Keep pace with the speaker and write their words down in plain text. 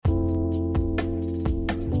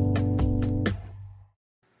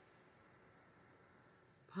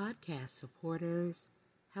podcast supporters,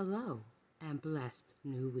 hello and blessed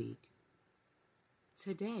new week.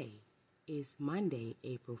 Today is Monday,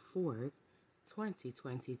 April 4th,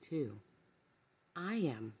 2022. I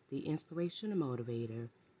am the inspirational motivator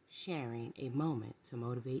sharing a moment to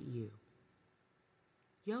motivate you.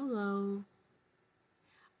 YOLO.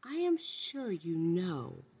 I am sure you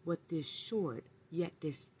know what this short yet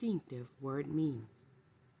distinctive word means.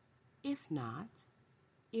 If not,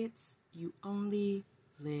 it's you only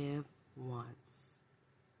live once.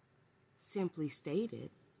 Simply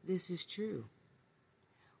stated, this is true.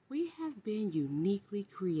 We have been uniquely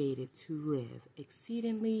created to live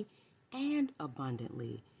exceedingly and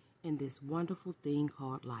abundantly in this wonderful thing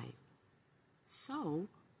called life. So,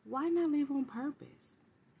 why not live on purpose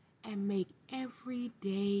and make every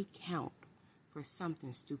day count for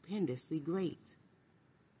something stupendously great?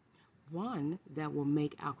 One that will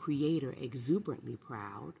make our Creator exuberantly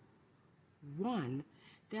proud. One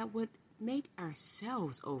that would make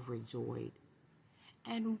ourselves overjoyed.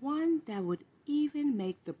 And one that would even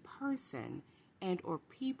make the person and or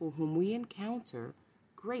people whom we encounter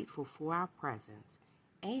grateful for our presence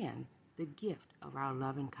and the gift of our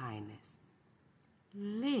loving kindness.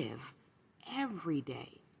 Live every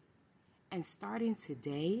day. And starting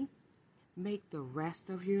today, make the rest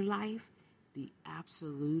of your life the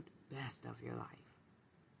absolute best of your life,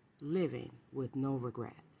 living with no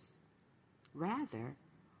regrets. Rather,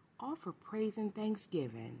 offer praise and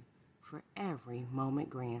thanksgiving for every moment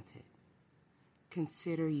granted.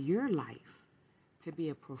 Consider your life to be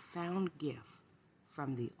a profound gift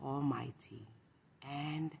from the Almighty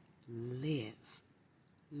and live,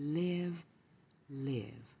 live,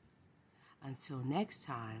 live. Until next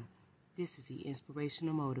time, this is the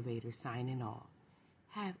Inspirational Motivator signing off.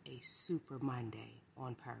 Have a super Monday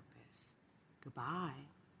on purpose.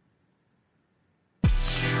 Goodbye.